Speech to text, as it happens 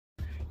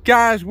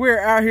Guys,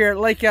 we're out here at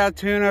Lake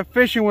Allatoona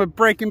fishing with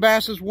breaking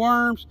bass's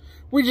worms.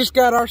 We just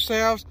got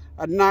ourselves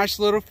a nice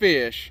little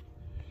fish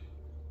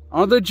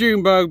on the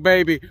June bug,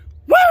 baby.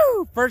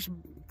 Woo! First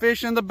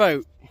fish in the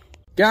boat.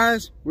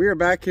 Guys, we are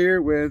back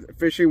here with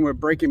fishing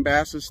with breaking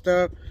bass's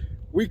stuff.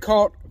 We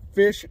caught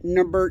fish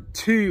number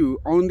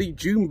 2 on the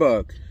June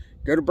bug.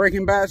 Go to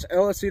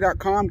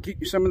breakingbassllc.com, get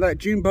you some of that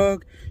June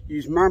bug.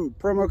 Use my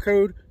promo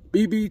code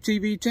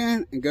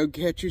BBTV10 and go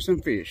catch you some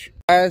fish.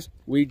 Guys,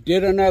 we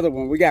did another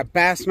one. We got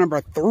bass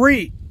number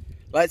 3.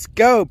 Let's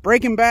go.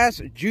 Breaking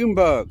bass June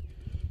bug.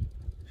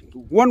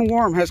 One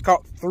worm has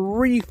caught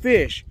 3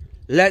 fish.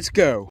 Let's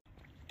go.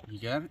 You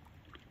got it?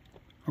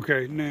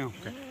 Okay, now.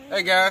 Okay.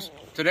 Hey guys,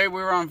 today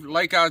we were on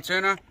Lake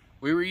Allatoona.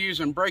 We were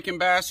using breaking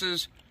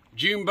bass's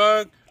June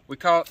bug. We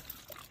caught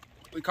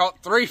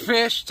 3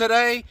 fish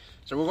today,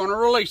 so we're going to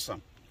release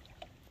them.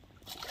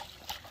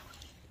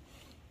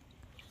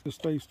 Just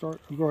stay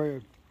start. Go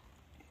ahead.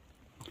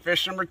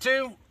 Fish number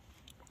 2.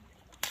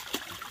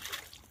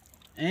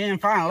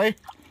 And finally,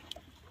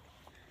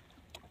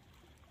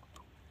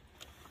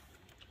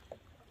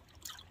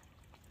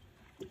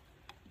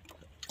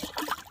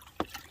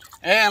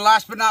 and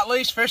last but not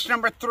least, fish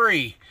number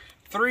 3.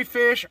 3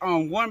 fish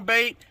on 1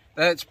 bait.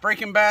 That's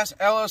Breaking Bass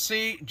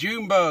LLC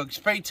June bug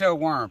spade tail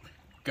worm.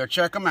 Go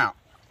check them out.